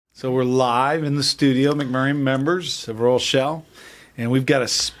So we're live in the studio, McMurray members of Royal Shell, and we've got a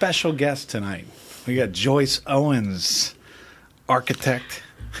special guest tonight. We got Joyce Owens, architect,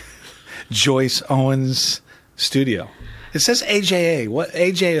 Joyce Owens Studio. It says AJA. What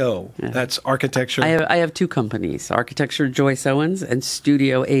AJO? Yeah. That's architecture. I have two companies: Architecture Joyce Owens and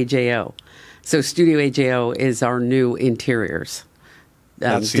Studio AJO. So Studio AJO is our new interiors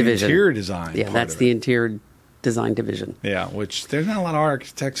that's the division. Interior design. Yeah, that's the interior design division. Yeah, which there's not a lot of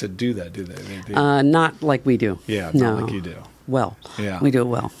architects that do that, do they? Not like we do. Yeah, no. not like you do. Well, yeah, we do it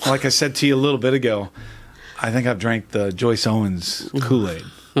well. Like I said to you a little bit ago, I think I've drank the Joyce Owens Kool-Aid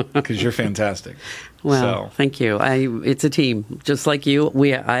because you're fantastic. Well, thank you. It's a team, just like you.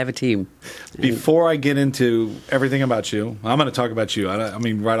 I have a team. Before I get into everything about you, I'm going to talk about you. I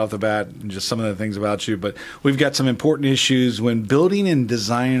mean, right off the bat, just some of the things about you. But we've got some important issues when building and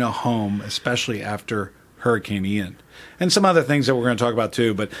designing a home, especially after Hurricane Ian, and some other things that we're going to talk about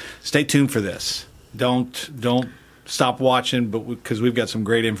too. But stay tuned for this. Don't stop watching, but because we've got some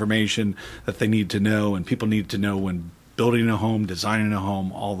great information that they need to know, and people need to know when building a home, designing a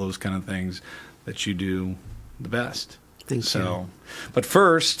home, all those kind of things that you do the best. Thank you. But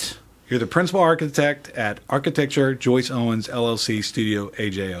first, you're the principal architect at Architecture Joyce Owens LLC Studio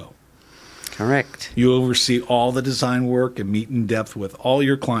AJO. Correct. You oversee all the design work and meet in depth with all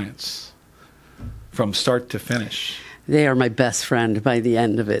your clients from start to finish. They are my best friend by the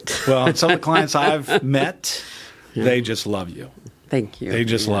end of it. Well, some of the clients I've met, they just love you. Thank you. They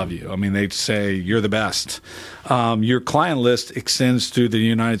just love you. I mean, they say you're the best. Your client list extends through the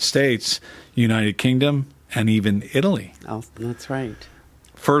United States, United Kingdom, and even Italy. Oh, that's right.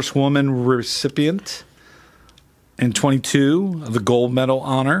 First woman recipient in 22 of the gold medal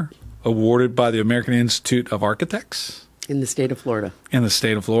honor awarded by the American Institute of Architects. In the state of Florida. In the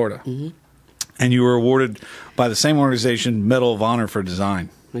state of Florida. Mm-hmm. And you were awarded by the same organization Medal of Honor for Design.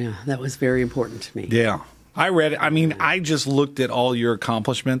 Yeah, that was very important to me. Yeah. I read it. I mean, I just looked at all your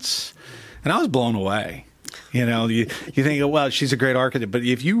accomplishments, and I was blown away. You know, you think, well, she's a great architect, but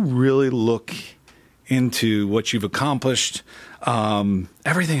if you really look into what you've accomplished,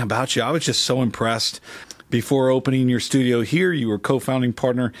 everything about you, I was just so impressed. Before opening your studio here, you were co-founding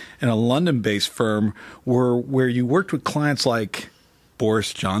partner in a London-based firm where you worked with clients like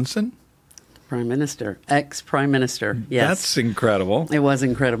Boris Johnson. Prime Minister, ex-Prime Minister, yes. That's incredible. It was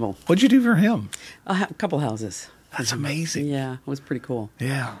incredible. What'd you do for him? A couple houses. That's amazing. Yeah, it was pretty cool.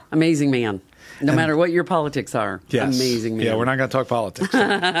 Yeah. Amazing man. No matter what your politics are. Yes. Amazing man. Yeah, we're not going to talk politics.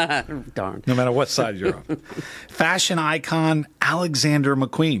 Darn. No matter what side you're on. Fashion icon Alexander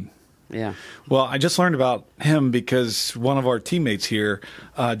McQueen. Yeah. Well, I just learned about him because one of our teammates here,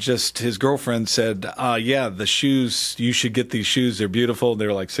 his girlfriend said, yeah, the shoes, you should get these shoes. They're beautiful.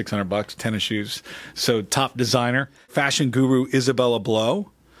 They're like $600, tennis shoes. So top designer, fashion guru Isabella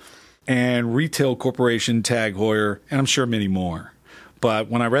Blow, and retail corporation Tag Heuer, and I'm sure many more. But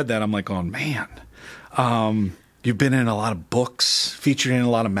when I read that, I'm like, oh, man, you've been in a lot of books, featured in a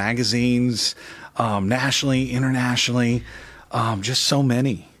lot of magazines, nationally, internationally, just so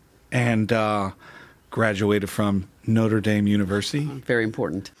many. And graduated from Notre Dame University. Very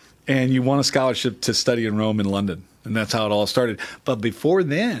important. And you won a scholarship to study in Rome and London. And that's how it all started. But before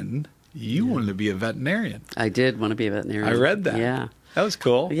then, you wanted to be a veterinarian. I did want to be a veterinarian. I read that. Yeah. That was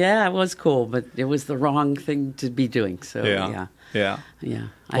cool. Yeah, it was cool, but it was the wrong thing to be doing. So, yeah.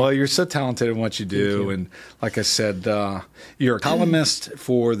 Well, you're so talented in what you do. And like I said, you're a columnist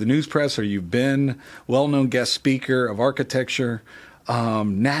for the news press, or you've been well-known guest speaker of architecture.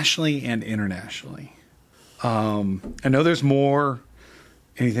 Nationally and internationally. I know there's more.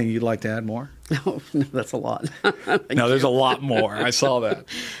 Anything you'd like to add more? No, that's a lot. No, there's a lot more. I saw that.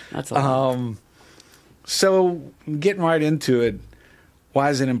 That's a lot. So getting right into it, why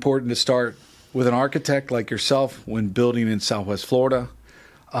is it important to start with an architect like yourself when building in Southwest Florida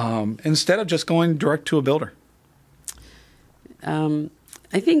instead of just going direct to a builder? I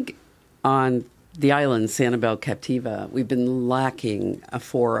think on the island, Sanibel Captiva, we've been lacking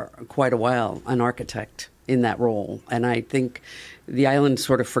for quite a while an architect in that role. And I think the island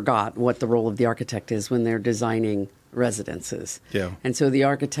sort of forgot what the role of the architect is when they're designing residences. Yeah. And so the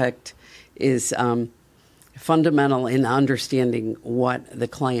architect is fundamental in understanding what the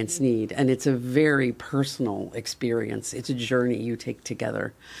clients need. And it's a very personal experience. It's a journey you take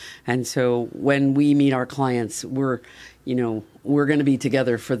together. And so when we meet our clients, we're going to be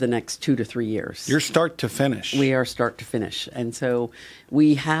together for the next 2 to 3 years. You're start to finish. We are start to finish. And so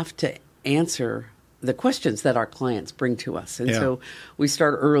we have to answer the questions that our clients bring to us. And Yeah. so we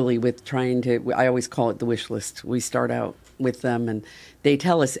start early with trying to, I always call it the wish list. We start out with them and they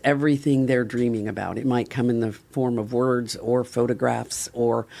tell us everything they're dreaming about. It might come in the form of words or photographs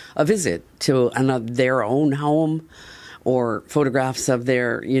or a visit to their own home or photographs of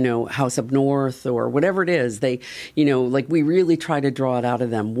their, house up north or whatever it is. They, like we really try to draw it out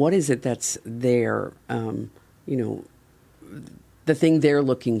of them. What is it that's their, the thing they're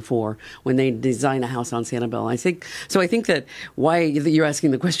looking for when they design a house on Sanibel. I think that why you're asking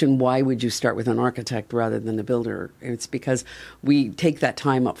the question, why would you start with an architect rather than a builder? It's because we take that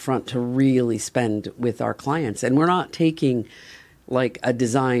time up front to really spend with our clients. And we're not taking like a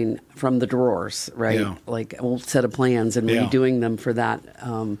design from the drawers, right? Yeah. Like a old set of plans and redoing them for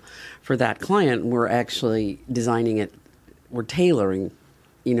that client. We're actually designing it. We're tailoring,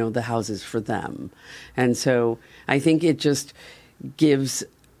 the houses for them. And so I think it just gives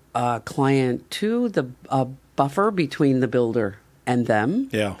a client a buffer between the builder and them.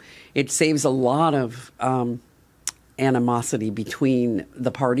 Yeah. It saves a lot of animosity between the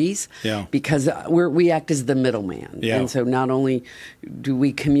parties because we act as the middleman. Yeah. And so not only do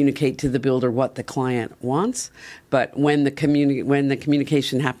we communicate to the builder what the client wants, but when the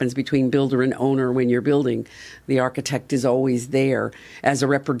communication happens between builder and owner when you're building, the architect is always there as a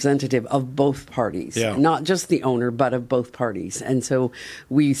representative of both parties, not just the owner, but of both parties. And so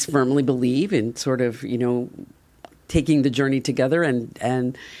we firmly believe in sort of, taking the journey together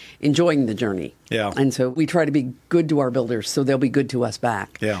and enjoying the journey. Yeah. And so we try to be good to our builders so they'll be good to us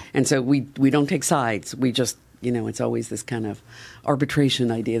back. Yeah. And so we don't take sides. We just, it's always this kind of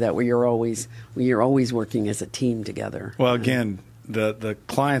arbitration idea that you're always working as a team together. Well, again, the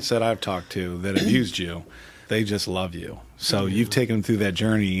clients that I've talked to that have used you, they just love you. So you've taken them through that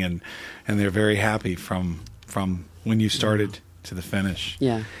journey and they're very happy from when you started to the finish.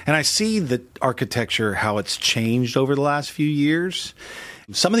 Yeah. And I see the architecture, how it's changed over the last few years.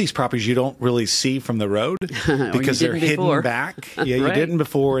 Some of these properties you don't really see from the road because they're hidden back. Yeah, you Right. didn't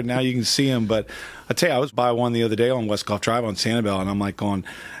before, and now you can see them. But I tell you, I was by one the other day on West Gulf Drive on Sanibel, and I'm like going,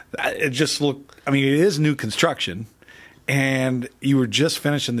 it just looked, it is new construction. And you were just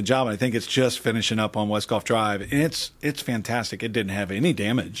finishing the job, and I think it's just finishing up on West Gulf Drive. And it's fantastic. It didn't have any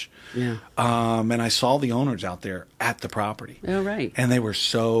damage. Yeah. And I saw the owners out there at the property. Oh, right. And they were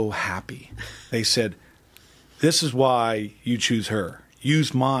so happy. They said, this is why you choose her.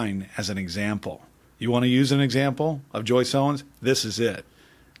 Use mine as an example. You want to use an example of Joyce Owens? This is it.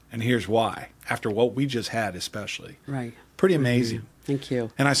 And here's why. After what we just had especially. Right. Pretty amazing. Thank you.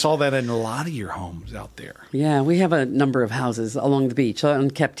 And I saw that in a lot of your homes out there. Yeah, we have a number of houses along the beach,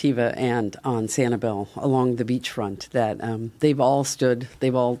 on Captiva and on Sanibel, along the beachfront, that they've all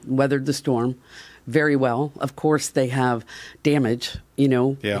weathered the storm very well. Of course, they have damage,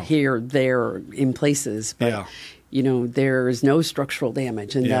 here, there, in places. But, there's no structural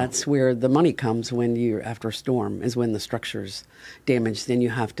damage. And that's where the money comes when after a storm, is when the structure's damaged. Then you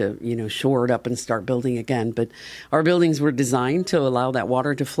have to, shore it up and start building again. But our buildings were designed to allow that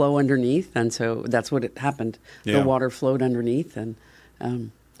water to flow underneath. And so that's what happened. Yeah. The water flowed underneath and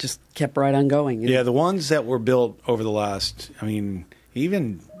just kept right on going. Yeah, the ones that were built over the last,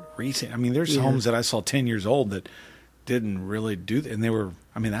 even recent, there's homes that I saw 10 years old that didn't really do that. And they were,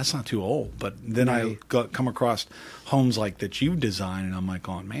 that's not too old. But then I come across homes like that you design, and I'm like,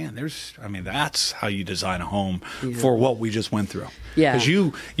 oh, man, that's how you design a home for what we just went through. Yeah. Because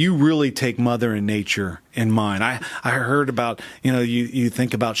you really take Mother and Nature in mind. I heard about, you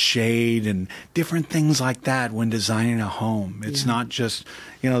think about shade and different things like that when designing a home. It's not just,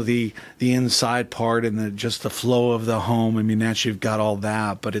 the inside part and just the flow of the home. That you've got all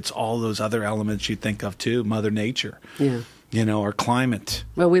that, but it's all those other elements you think of too, Mother Nature. Yeah. Our climate.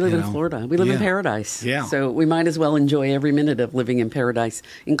 Well, we live in Florida. We live in paradise. Yeah. So we might as well enjoy every minute of living in paradise,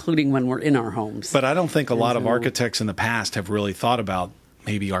 including when we're in our homes. But I don't think a lot of architects in the past have really thought about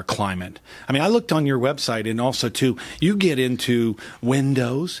maybe our climate. I looked on your website, and also too, you get into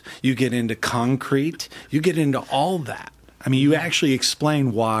windows, you get into concrete, you get into all that. You actually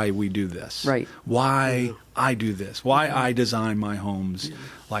explain why we do this. Right. Why I do this. Why I design my homes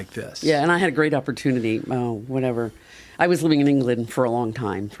like this. Yeah, and I had a great opportunity, I was living in England for a long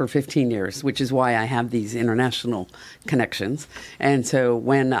time, for 15 years, which is why I have these international connections. And so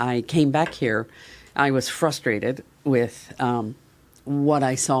when I came back here, I was frustrated with what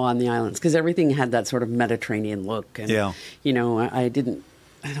I saw on the islands, because everything had that sort of Mediterranean look. And, it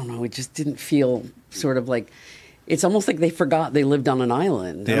just didn't feel sort of like, it's almost like they forgot they lived on an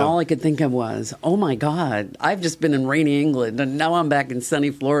island. And all I could think of was, oh my God, I've just been in rainy England and now I'm back in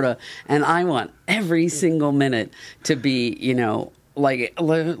sunny Florida, and I want every single minute to be,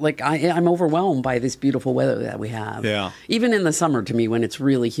 I'm overwhelmed by this beautiful weather that we have. Yeah. Even in the summer, to me, when it's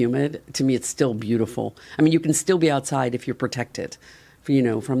really humid, to me, it's still beautiful. I mean, you can still be outside if you're protected,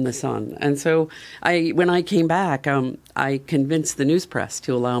 from the sun. And so when I came back, I convinced the news press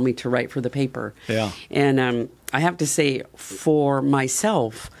to allow me to write for the paper. Yeah. And I have to say, for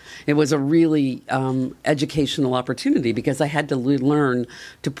myself, it was a really educational opportunity because I had to learn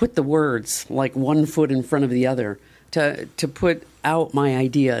to put the words like one foot in front of the other, to put out my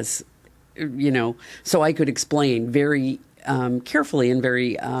ideas, so I could explain very carefully and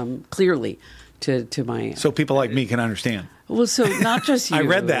very clearly to my... So people like me can understand. Well, so not just you. I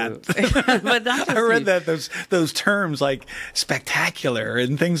read that. But not just I read you. that, those terms like spectacular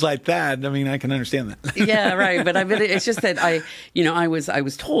and things like that. I mean, I can understand that. Yeah, right. But I mean, it's just that I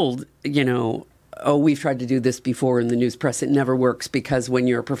was told, oh, we've tried to do this before in the news press. It never works because when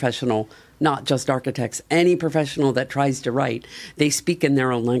you're a professional, not just architects, any professional that tries to write, they speak in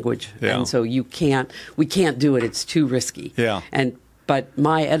their own language. Yeah. And so we can't do it. It's too risky. Yeah. But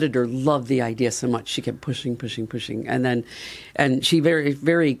my editor loved the idea so much, she kept pushing. And she very,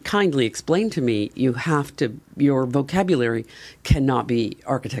 very kindly explained to me, your vocabulary cannot be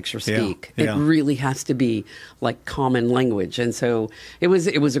architecture speak. Yeah. It really has to be like common language. And so it was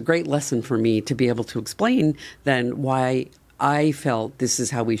a great lesson for me to be able to explain then why I felt this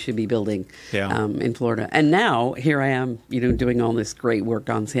is how we should be building in Florida. And now here I am, doing all this great work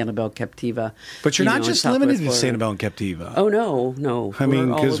on Sanibel Captiva. But you're not just limited to Sanibel and Captiva. Oh, no. I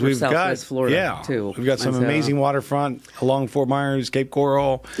mean, because we've got Florida too. We've got some amazing waterfront along Fort Myers, Cape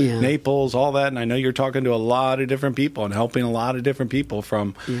Coral, Naples, all that. And I know you're talking to a lot of different people and helping a lot of different people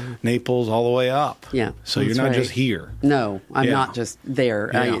from Naples all the way up. Yeah. So you're not just here. No, I'm not just there.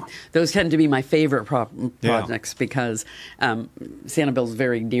 Yeah. Those tend to be my favorite projects because Sanibel's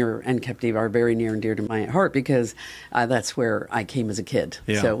very near, and Captiva are very near and dear to my heart because that's where I came as a kid.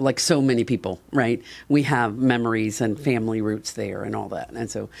 Yeah. So like so many people, right? We have memories and family roots there and all that.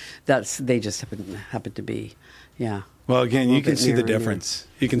 And so they just happen to be, Well, again, you can see the difference.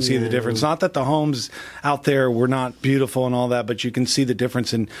 You can see the difference. Not that the homes out there were not beautiful and all that, but you can see the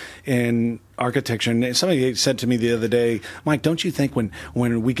difference in architecture. And somebody said to me the other day, Mike, don't you think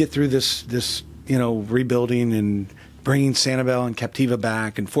when we get through this rebuilding and bringing Sanibel and Captiva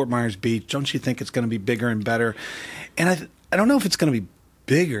back and Fort Myers Beach, don't you think it's going to be bigger and better? And I don't know if it's going to be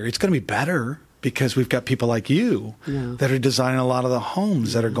bigger. It's going to be better because we've got people like you that are designing a lot of the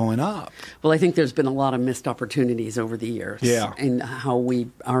homes that are going up. Well, I think there's been a lot of missed opportunities over the years in how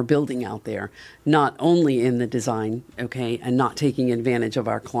we are building out there, not only in the design, and not taking advantage of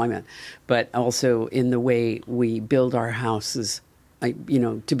our climate, but also in the way we build our houses,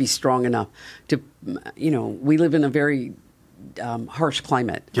 to be strong enough to, we live in a very harsh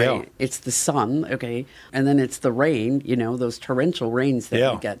climate, right? Yeah. It's the sun, and then it's the rain, those torrential rains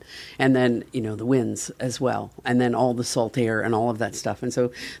that we get, and then, the winds as well, and then all the salt air and all of that stuff. And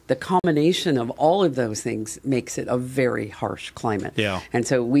so the combination of all of those things makes it a very harsh climate. Yeah. And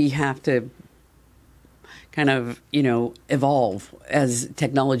so we have to kind of, evolve as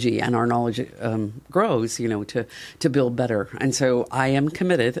technology and our knowledge grows, to build better. And so I am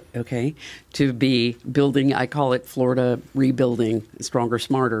committed, to be building, I call it Florida Rebuilding Stronger,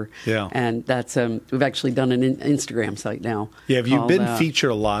 Smarter. Yeah. And that's, we've actually done an Instagram site now. Yeah, you've been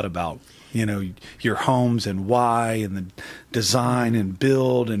featured a lot about, your homes and why and the design and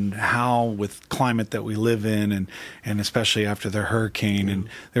build and how with climate that we live in and especially after the hurricane. And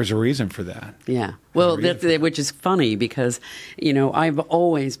there's a reason for that. Yeah. Well, which is funny because, I've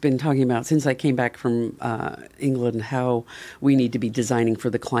always been talking about since I came back from England how we need to be designing for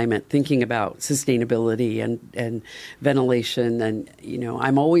the climate, thinking about sustainability and ventilation. And,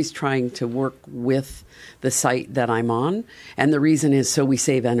 I'm always trying to work with the site that I'm on. And the reason is so we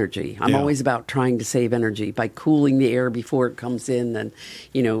save energy. I'm always about trying to save energy by cooling the air before it comes in and,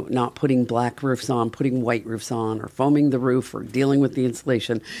 not putting black roofs on, putting white roofs on or foaming the roof or dealing with the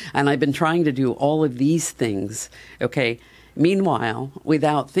insulation. And I've been trying to do all of these things, Meanwhile,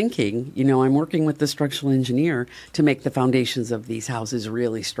 without thinking, I'm working with the structural engineer to make the foundations of these houses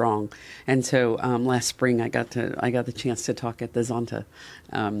really strong. And so last spring, I got the chance to talk at the Zonta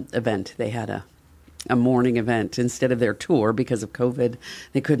event. They had a morning event instead of their tour because of COVID.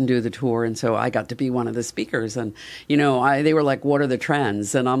 They couldn't do the tour, and so I got to be one of the speakers. And they were like, "What are the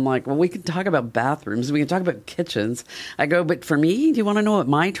trends?" And I'm like, "Well, we can talk about bathrooms, we can talk about kitchens." I go, "But for me, do you want to know what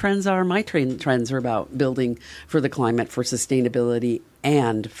my trends are? My trends are about building for the climate, for sustainability,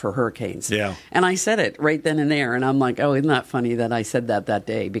 and for hurricanes." Yeah. And I said it right then and there, and I'm like, "Oh, isn't that funny that I said that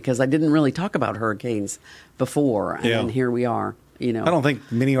day?" Because I didn't really talk about hurricanes before, and here we are. I don't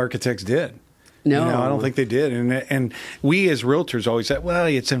think many architects did. No. I don't think they did. And we as realtors always said, well,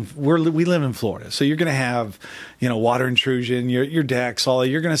 we live in Florida, so you're going to have, water intrusion, your decks, all that.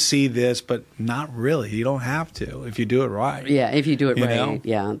 You're going to see this, but not really. You don't have to if you do it right. Yeah, if you do it right.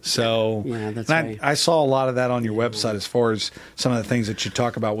 Yeah. So that's right. I saw a lot of that on your website as far as some of the things that you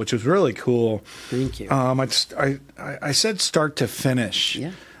talk about, which was really cool. Thank you. I said start to finish.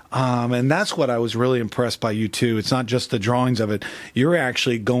 Yeah. And that's what I was really impressed by you too. It's not just the drawings of it. You're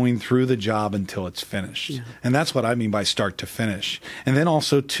actually going through the job until it's finished. Yeah. And that's what I mean by start to finish. And then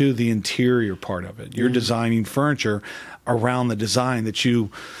also to the interior part of it. You're designing furniture around the design that you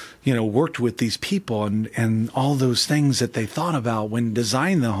worked with these people and all those things that they thought about when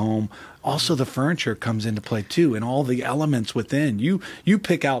designing the home. Also, the furniture comes into play too, and all the elements within. You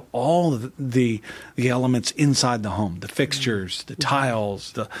pick out all the elements inside the home: the fixtures, the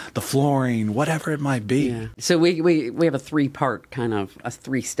tiles, the flooring, whatever it might be. Yeah. So we have a 3-part kind of a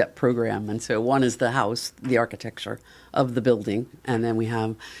 3-step program, and so one is the house, the architecture of the building, and then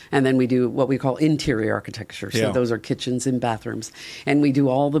we do what we call interior architecture. So those are kitchens and bathrooms, and we do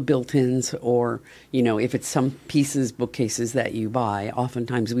all the built-ins, or if it's some pieces, bookcases that you buy.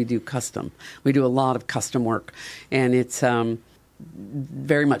 Oftentimes we do custom. We do a lot of custom work, and it's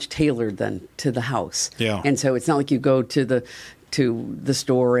very much tailored then to the house. Yeah. And so it's not like you go to the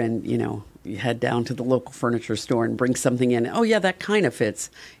store and you head down to the local furniture store and bring something in. Oh yeah, that kind of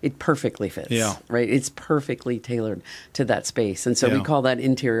fits. It perfectly fits. Yeah. Right. It's perfectly tailored to that space, and so we call that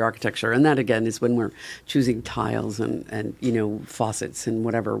interior architecture. And that again is when we're choosing tiles and faucets and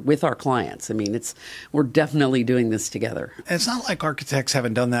whatever with our clients. I mean, we're definitely doing this together. It's not like architects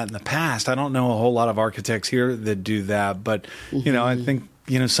haven't done that in the past. I don't know a whole lot of architects here that do that, but I think.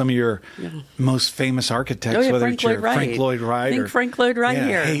 Some of your most famous architects, whether it's Frank Lloyd Wright, or Frank Lloyd Wright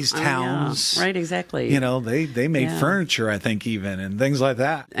here, Hayes Towns, right, exactly. They made furniture, I think, even and things like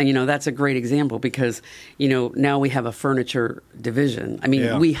that. And that's a great example because now we have a furniture division. I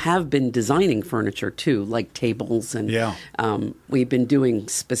mean, we have been designing furniture too, like tables, and we've been doing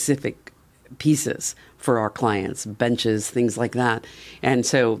specific pieces for our clients, benches, things like that. And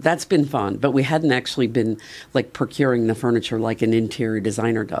so that's been fun, but we hadn't actually been like procuring the furniture like an interior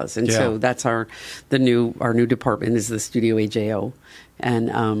designer does. And so that's our new department is the Studio AJO.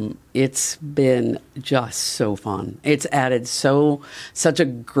 And it's been just so fun. It's added such a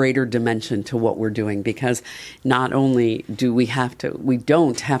greater dimension to what we're doing because not only do we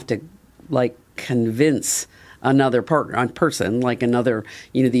don't have to like convince another person, like another,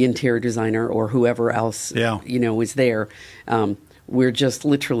 the interior designer or whoever else, is there. We're just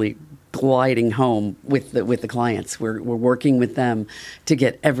literally gliding home with the clients. We're working with them to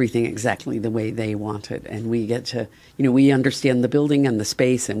get everything exactly the way they want it, and we get to we understand the building and the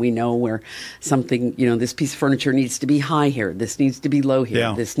space, and we know where something this piece of furniture needs to be high here, this needs to be low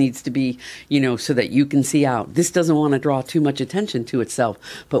here, this needs to be so that you can see out. This doesn't want to draw too much attention to itself,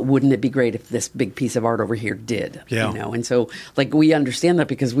 but wouldn't it be great if this big piece of art over here did? And so like we understand that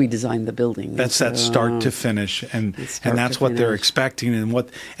because we designed the building. That's that start to finish, and that's what they're expecting,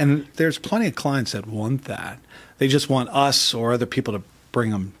 and there's plenty of clients that want that. They just want us or other people to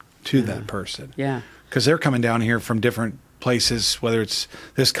bring them to that person. Yeah. Because they're coming down here from different places, whether it's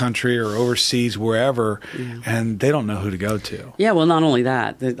this country or overseas, wherever, and they don't know who to go to. Yeah, well, not only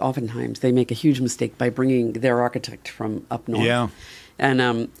that, oftentimes they make a huge mistake by bringing their architect from up north. Yeah. And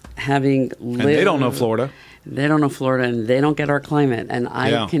and they don't know Florida. They don't know Florida, and they don't get our climate. And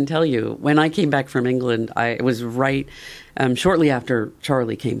I can tell you, when I came back from England, it was right shortly after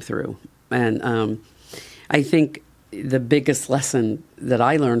Charlie came through. And I think the biggest lesson that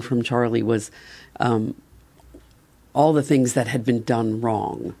I learned from Charlie was all the things that had been done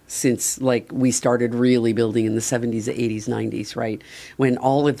wrong since, like, we started really building in the 70s, 80s, 90s, right? When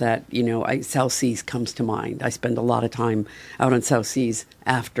all of that, South Seas comes to mind. I spend a lot of time out on South Seas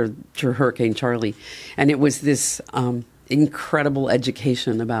after Hurricane Charlie. And it was this incredible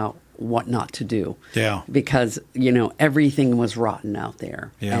education about what not to do. Yeah. Because, everything was rotten out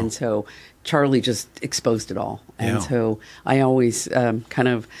there. Yeah. And so Charlie just exposed it all. And so I always kind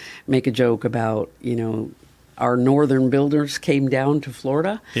of make a joke about, our northern builders came down to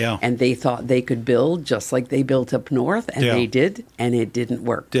Florida, and they thought they could build just like they built up north, and they did, and it didn't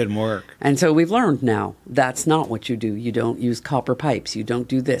work. Didn't work. And so we've learned now that's not what you do. You don't use copper pipes. You don't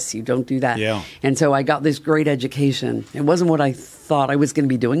do this. You don't do that. Yeah. And so I got this great education. It wasn't what I thought I was going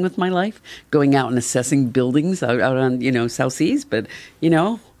to be doing with my life, going out and assessing buildings out on, South Seas, but,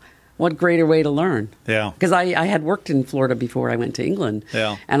 what greater way to learn? Yeah. Because I had worked in Florida before I went to England.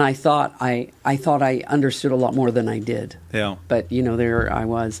 Yeah. And I thought I understood a lot more than I did. Yeah. But, there I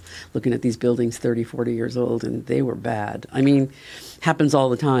was looking at these buildings 30, 40 years old, and they were bad. I mean, happens all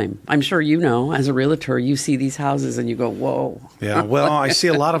the time. I'm sure you know, as a realtor, you see these houses and you go, whoa. Yeah, well, I see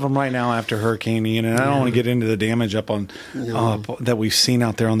a lot of them right now after Hurricane Ian, and I don't want to get into the damage up on that we've seen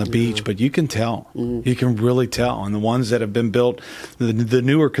out there on the beach, but you can tell. You can really tell. And the ones that have been built, the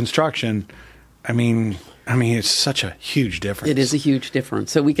newer construction, I mean, it's such a huge difference. It is a huge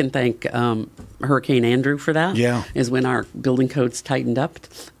difference. So we can thank Hurricane Andrew for that. Yeah. Is when our building codes tightened up.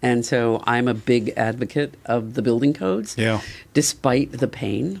 And so I'm a big advocate of the building codes. Yeah. Despite the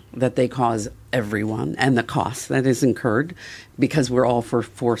pain that they cause everyone and the cost that is incurred, because we're all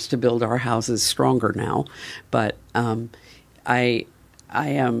forced to build our houses stronger now. But I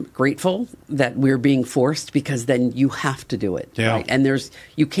am grateful that we're being forced, because then you have to do it. Yeah. Right? And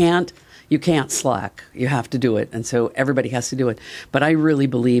you can't slack. You have to do it. And so everybody has to do it. But I really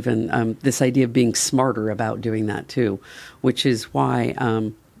believe in this idea of being smarter about doing that too, which is why,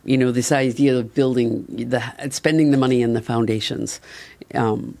 this idea of spending the money in the foundations,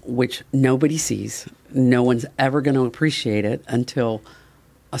 which nobody sees. No one's ever going to appreciate it until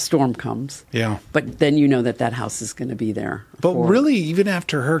a storm comes. Yeah. But then you know that house is going to be there. But really, even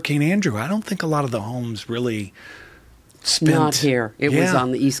after Hurricane Andrew, I don't think a lot of the homes really spent. Not here. It was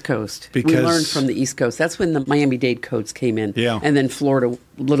on the East Coast. We learned from the East Coast. That's when the Miami-Dade codes came in. Yeah. And then Florida,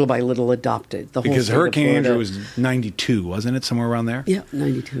 little by little, adopted the whole Because state of Hurricane Florida. Andrew was 92, wasn't it? Somewhere around there? Yeah,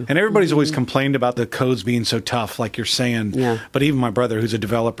 92. And everybody's always complained about the codes being so tough, like you're saying. Yeah. But even my brother, who's a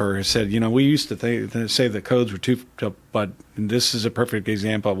developer, has said, we used to say the codes were too tough, but this is a perfect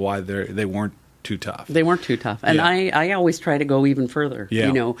example of why they weren't too tough. They weren't too tough. And I always try to go even further.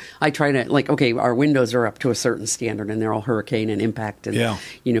 Yeah. I try to, our windows are up to a certain standard, and they're all hurricane and impact and,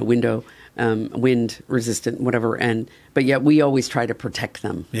 window, wind resistant, whatever. But yet we always try to protect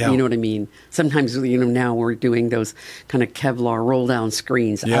them. Yeah. You know what I mean? Sometimes, now we're doing those kind of Kevlar roll down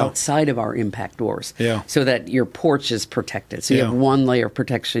screens outside of our impact doors. Yeah. So that your porch is protected. So you have one layer of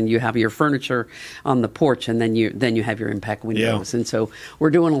protection. You have your furniture on the porch, and then you have your impact windows. And so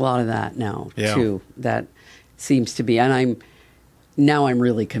we're doing a lot of that now too. That seems to be, and I'm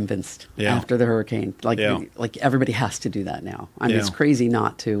really convinced after the hurricane. Like everybody has to do that now. It's crazy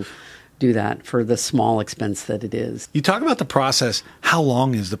not to do that for the small expense that it is. You talk about the process. How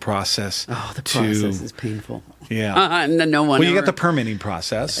long is the process? Oh, the process is painful. Yeah. No one. Well, you got the permitting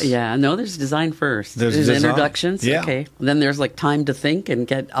process. Yeah. No, there's design first. There's introductions. Yeah. Okay. Then there's time to think and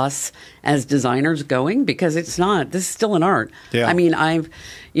get us as designers going, because this is still an art. Yeah. I mean,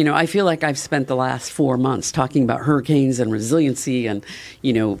 I feel like I've spent the last 4 months talking about hurricanes and resiliency and,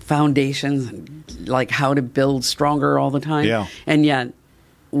 foundations and how to build stronger all the time. Yeah. And yet,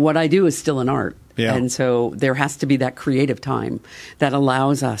 what I do is still an art. Yeah. And so there has to be that creative time that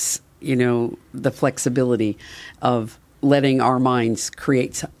allows us, the flexibility of letting our minds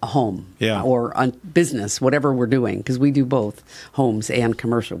create a home or a business, whatever we're doing, because we do both homes and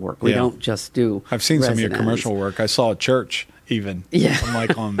commercial work. We don't just do I've seen some of your residence. commercial work. I saw a church even. Yeah. I'm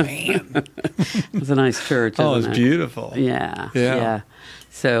like, oh, man. It's a nice church. Oh, isn't it's it? beautiful. Yeah.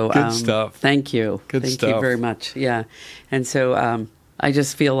 So Good stuff. Thank you. Good Thank stuff. you very much. Yeah. And so I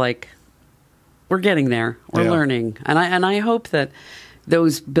just feel like we're getting there. We're learning. And I hope that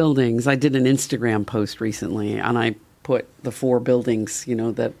those buildings, I did an Instagram post recently, and I put the 4 buildings,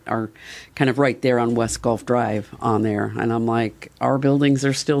 that are kind of right there on West Gulf Drive on there. And I'm like, our buildings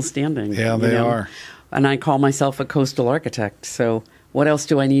are still standing. Yeah, they are. And I call myself a coastal architect. So what else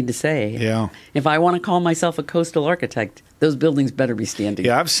do I need to say? Yeah. If I want to call myself a coastal architect, those buildings better be standing.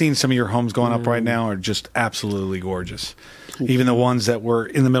 Yeah, I've seen some of your homes going up right now are just absolutely gorgeous. Even the ones that were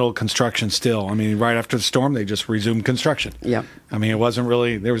in the middle of construction still. I mean, right after the storm, they just resumed construction. Yep. I mean, it wasn't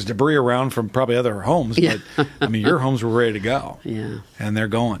really, there was debris around from probably other homes, but I mean, your homes were ready to go. Yeah. And they're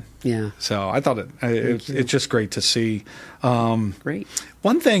going. Yeah. So I thought it's just great to see. Great.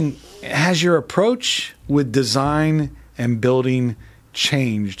 One thing, has your approach with design and building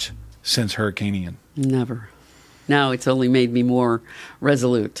changed since Hurricane Ian? Never. Now it's only made me more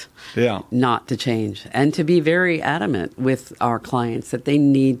resolute not to change, and to be very adamant with our clients that they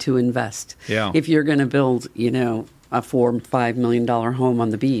need to invest. Yeah. If you're going to build, a $4 or $5 million home on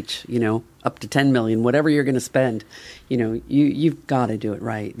the beach, up to $10 million, whatever you're going to spend, you've got to do it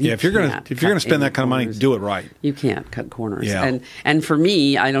right. If you're going to spend that kind of money, do it right. You can't cut corners. Yeah. And for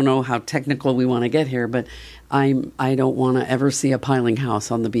me, I don't know how technical we want to get here, but I don't want to ever see a piling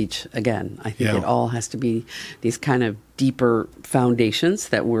house on the beach again. I think it all has to be these kind of deeper foundations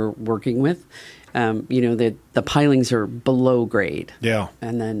that we're working with. The pilings are below grade. Yeah.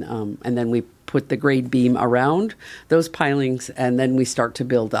 And then we put the grade beam around those pilings, and then we start to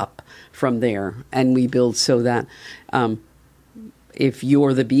build up from there. And we build so that if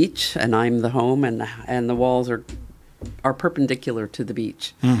you're the beach and I'm the home and the walls are are perpendicular to the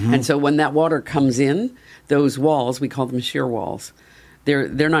beach. And so when that water comes in, those walls, we call them shear walls,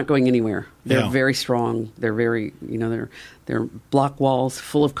 they're not going anywhere. They're very strong. They're very, they're block walls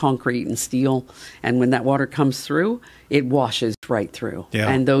full of concrete and steel. And when that water comes through, it washes right through.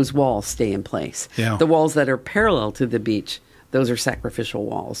 And those walls stay in place. The walls that are parallel to the beach, those are sacrificial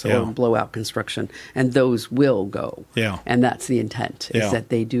walls or blowout construction, and those will go. And that's the intent, is that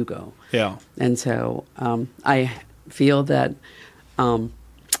they do go. And so I feel that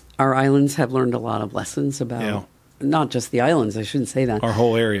our islands have learned a lot of lessons about not just the islands, I shouldn't say that. Our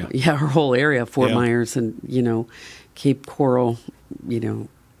whole area. Yeah, our whole area, Fort Myers and, Cape Coral,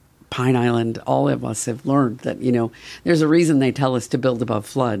 Pine Island, all of us have learned that, there's a reason they tell us to build above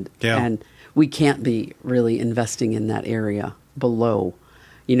flood. And we can't be really investing in that area below.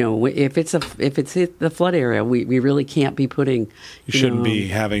 If it's the flood area, we really can't be putting. You shouldn't be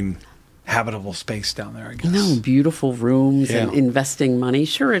having habitable space down there, I guess. No, beautiful rooms and investing money.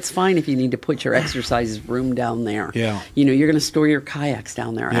 Sure, it's fine if you need to put your exercise room down there. You're going to store your kayaks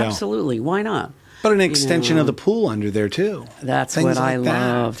down there. Absolutely. Why not? But an extension of the pool under there too. That's Things what like I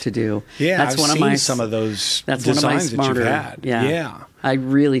love to do. That's I've seen some of those designs that you've had. I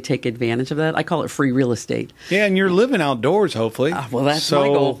really take advantage of that. I call it free real estate. Yeah, and you're living outdoors, hopefully. Well, that's my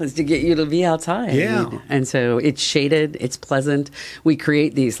goal, is to get you to be outside. And so it's shaded, it's pleasant. We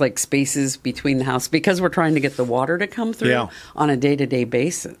create these spaces between the house because we're trying to get the water to come through on a day-to-day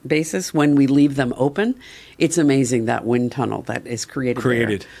basis. When we leave them open, it's amazing that wind tunnel that is created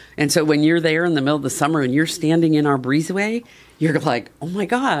there. And so when you're there in the middle of the summer and you're standing in our breezeway, you're like, oh my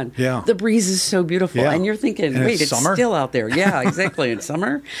God, the breeze is so beautiful. And you're thinking, wait, it's still out there. Yeah, exactly. It's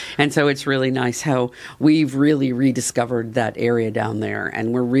summer. And so it's really nice how we've really rediscovered that area down there.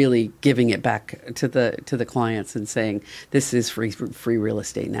 And we're really giving it back to the clients and saying, this is free real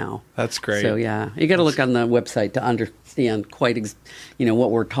estate now. That's great. So, you got to look on the website to understand quite,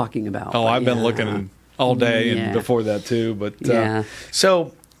 what we're talking about. Oh, I've been looking all day and before that too. But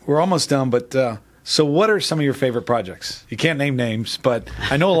so we're almost done, but... So what are some of your favorite projects? You can't name names, but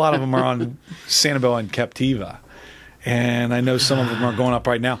I know a lot of them are on Sanibel and Captiva. And I know some of them are going up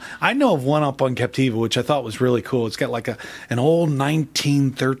right now. I know of one up on Captiva, which I thought was really cool. It's got like an old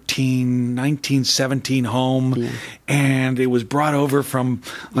 1913, 1917 home, and it was brought over from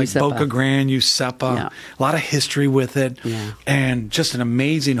Boca Grande, USEPA. A lot of history with it, and just an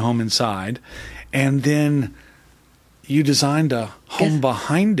amazing home inside. And then you designed a home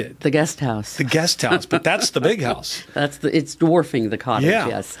behind it. The guest house. The guest house, but that's the big house. It's dwarfing the cottage,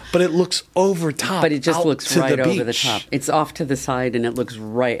 yes. But it looks over top. But it just looks right over the top. It's off to the side and it looks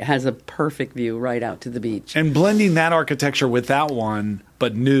it has a perfect view right out to the beach. And blending that architecture with that one,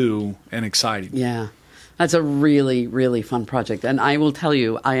 but new and exciting. Yeah. That's a really, really fun project. And I will tell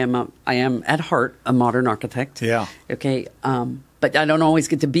you, I am at heart a modern architect. Okay. But I don't always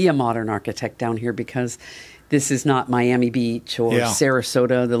get to be a modern architect down here because this is not Miami Beach or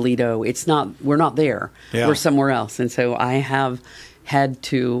Sarasota, the Lido. We're not there. We're somewhere else. And so I have had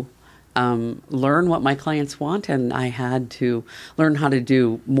to learn what my clients want, and I had to learn how to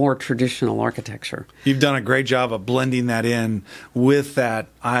do more traditional architecture. You've done a great job of blending that in with that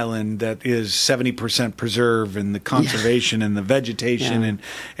island that is 70% preserved, and the conservation and the vegetation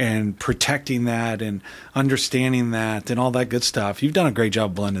and protecting that and understanding that and all that good stuff. You've done a great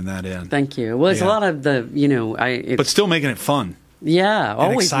job blending that in. Thank you. Well, it's a lot of the, but still making it fun. Yeah,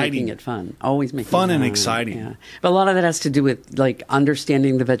 always making it fun. Always making fun it and exciting. Yeah. But a lot of that has to do with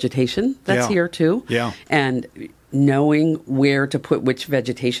understanding the vegetation that's here too. And knowing where to put which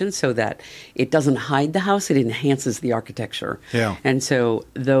vegetation so that it doesn't hide the house, it enhances the architecture. And so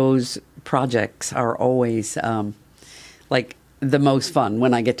those projects are always the most fun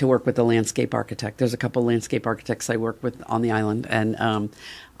when I get to work with a landscape architect. There's a couple landscape architects I work with on the island, and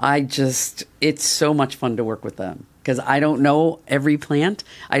it's so much fun to work with them. Because I don't know every plant.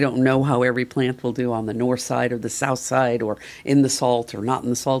 I don't know how every plant will do on the north side or the south side or in the salt or not in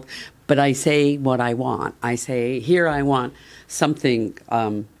the salt. But I say what I want. I say, here I want something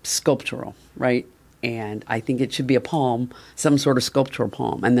sculptural, right? And I think it should be a palm, some sort of sculptural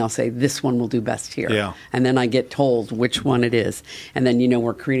palm. And they'll say, this one will do best here. And then I get told which one it is. And then,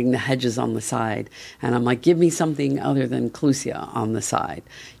 we're creating the hedges on the side. And I'm like, give me something other than clusia on the side,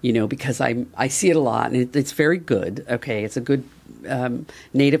 because I see it a lot. And it's very good. Okay, it's a good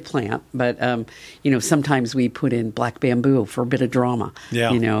native plant. But, sometimes we put in black bamboo for a bit of drama,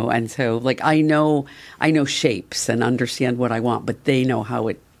 And so, I know shapes and understand what I want, but they know how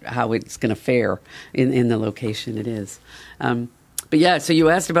it's going to fare in the location it is. But yeah, so you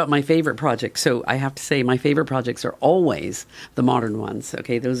asked about my favorite projects. So I have to say my favorite projects are always the modern ones.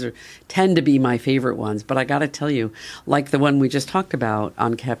 Okay, those tend to be my favorite ones. But I got to tell you, like the one we just talked about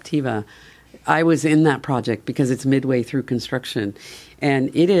on Captiva, I was in that project because it's midway through construction,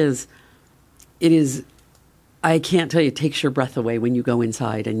 and it is. I can't tell you, it takes your breath away when you go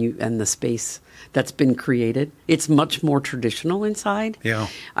inside and the space that's been created. It's much more traditional inside. Yeah.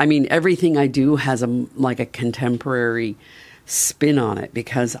 I mean, everything I do has like a contemporary spin on it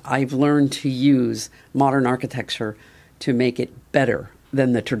because I've learned to use modern architecture to make it better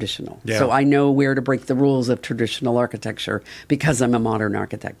than the traditional. Yeah. So I know where to break the rules of traditional architecture because I'm a modern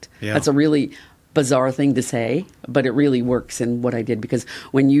architect. Yeah. That's a really bizarre thing to say, but it really works in what I did because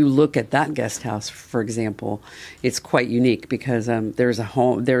when you look at that guest house, for example, it's quite unique because there's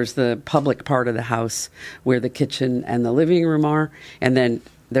the public part of the house where the kitchen and the living room are, and then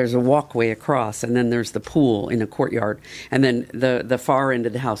there's a walkway across, and then there's the pool in a courtyard, and then the far end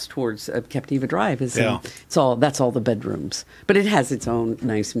of the house towards Captiva Drive is that's all the bedrooms, but it has its own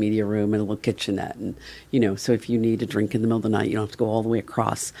nice media room and a little kitchenette, and so if you need a drink in the middle of the night, you don't have to go all the way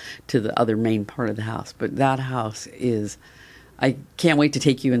across to the other main part of the house. But that house is, I can't wait to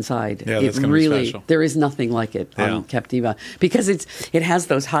take you inside. Yeah, that's gonna be special. There is nothing like it on Captiva because it has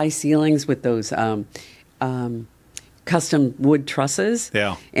those high ceilings with those custom wood trusses.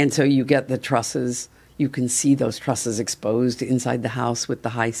 Yeah. And so you get the trusses. You can see those trusses exposed inside the house with the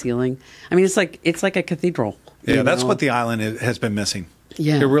high ceiling. I mean, it's like a cathedral. Yeah, that's what the island has been missing.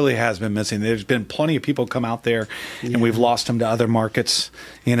 Yeah. It really has been missing. There's been plenty of people come out there, and we've lost them to other markets.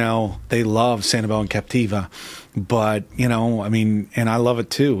 They love Sanibel and Captiva, but I mean, and I love it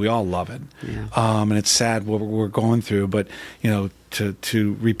too. We all love it. Yeah. And it's sad what we're going through, but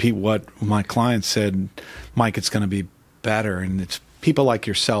to repeat what my client said, Mike, it's going to be better, and it's people like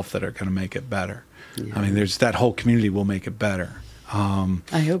yourself that are going to make it better. Yeah. I mean, there's that whole community will make it better. I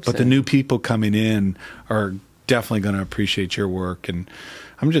hope so. But the new people coming in are definitely going to appreciate your work, and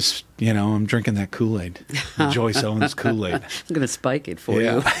I'm just, I'm drinking that Kool-Aid, Joyce Owens Kool-Aid. I'm going to spike it for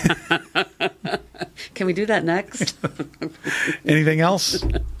you. Can we do that next? Anything else?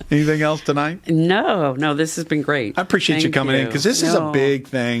 Anything else tonight? No, this has been great. I appreciate you coming in because this is a big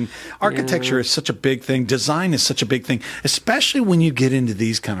thing. Architecture is such a big thing. Design is such a big thing, especially when you get into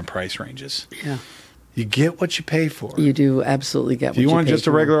these kind of price ranges. Yeah. You get what you pay for. You do absolutely get what you pay for. If you want just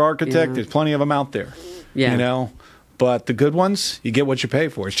a regular architect, there's plenty of them out there. Yeah. But the good ones, you get what you pay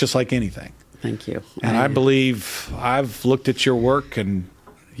for. It's just like anything. Thank you. And I believe I've looked at your work, and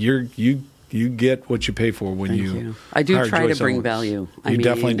you get what you pay for when you. I do try Joyce to bring Owens. value. You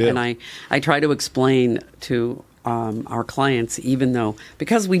definitely do. And I try to explain to our clients, even though,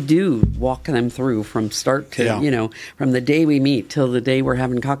 because we do walk them through from start to, from the day we meet till the day we're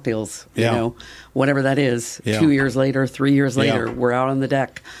having cocktails, whatever that is, 2 years later, 3 years later, we're out on the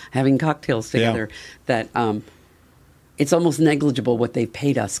deck having cocktails together, that it's almost negligible what they've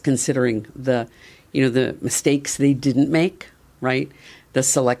paid us considering the mistakes they didn't make, right? The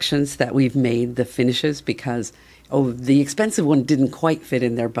selections that we've made, the finishes, because, the expensive one didn't quite fit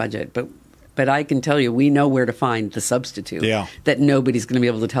in their budget, but I can tell you, we know where to find the substitute. That nobody's going to be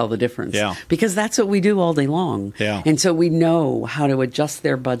able to tell the difference. Because that's what we do all day long. And so we know how to adjust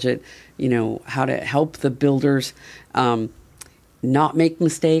their budget, how to help the builders not make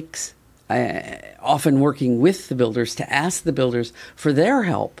mistakes, often working with the builders to ask the builders for their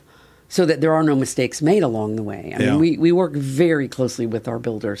help, so that there are no mistakes made along the way. I mean, we work very closely with our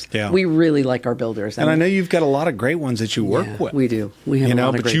builders. We really like our builders. And I know you've got a lot of great ones that you work with. We do. We have a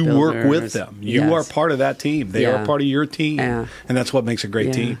lot of great but you builders. work with them. You are part of that team. They are part of your team. And that's what makes a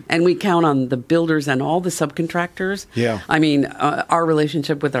great team. And we count on the builders and all the subcontractors. I mean, our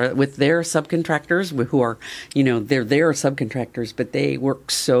relationship with their subcontractors, who are, they're their subcontractors, but they work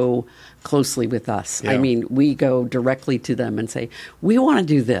so closely with us. I mean, we go directly to them and say, we want to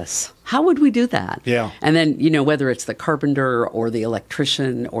do this. How would we do that? And then, whether it's the carpenter or the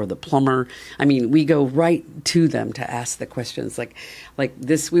electrician or the plumber, I mean, we go right to them to ask the questions like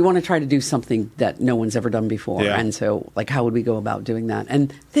this. We want to try to do something that no one's ever done before. And so, how would we go about doing that?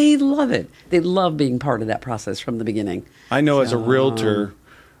 And they love it. They love being part of that process from the beginning. I know as a realtor,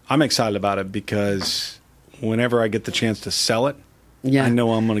 I'm excited about it because whenever I get the chance to sell it, I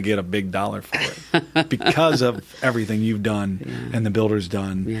know I'm going to get a big dollar for it because of everything you've done and the builder's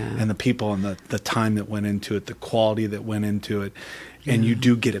done and the people and the time that went into it, the quality that went into it. And you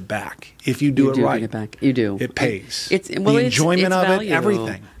do get it back. If you do it right. Get it back. You do. It pays. The enjoyment of value. it,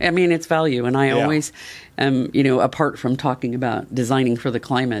 everything. I mean, it's value. And I always, apart from talking about designing for the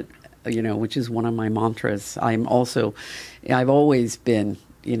climate, which is one of my mantras, I've always been,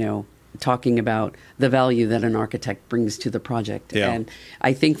 talking about the value that an architect brings to the project. Yeah. And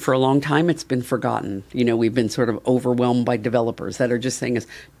I think for a long time it's been forgotten. You know, we've been sort of overwhelmed by developers that are just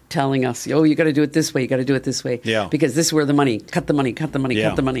telling us, oh, you got to do it this way, you got to do it this way. Yeah. Because this is where the money, cut the money, cut the money, Yeah.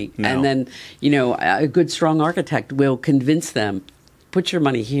 cut the money. No. And then, you know, a good, strong architect will convince them, put your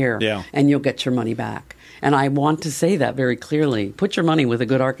money here, Yeah. and you'll get your money back. And I want to say that very clearly. Put your money with a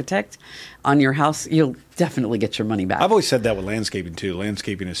good architect on your house, you'll definitely get your money back. I've always said that with landscaping too.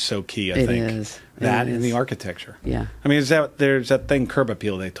 Landscaping is so key. I It think is. that It and is. the architecture. Yeah. I mean, there's that thing curb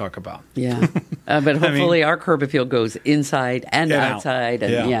appeal they talk about. Yeah. But hopefully our curb appeal goes inside and And out. outside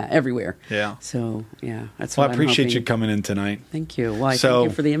and Yeah. everywhere. Yeah. So, yeah, that's Well, what I I'm appreciate hoping. you coming in tonight. Thank you. Well, So- thank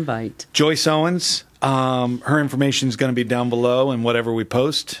you for the invite. Joyce Owens, her information is going to be down below, and whatever we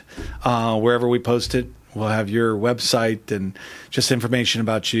post, wherever we post it, we'll have your website and just information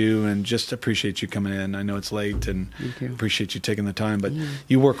about you, and just appreciate you coming in. I know it's late, and Thank you. appreciate you taking the time, but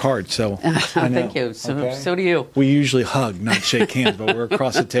you work hard, so I know. Thank you. So, Okay? so do you. We usually hug, not shake hands, but we're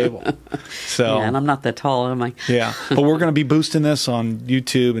across the table. So Yeah, and I'm not that tall, am I? yeah, but we're going to be boosting this on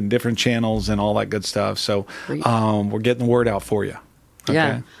YouTube and different channels and all that good stuff. So Great. we're getting the word out for you. Okay?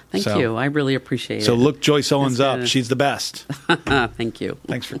 Yeah. Thank So- you. I really appreciate it. So look Joyce Owens That's up. good. She's the best. Thank you.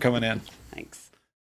 Thanks for coming in.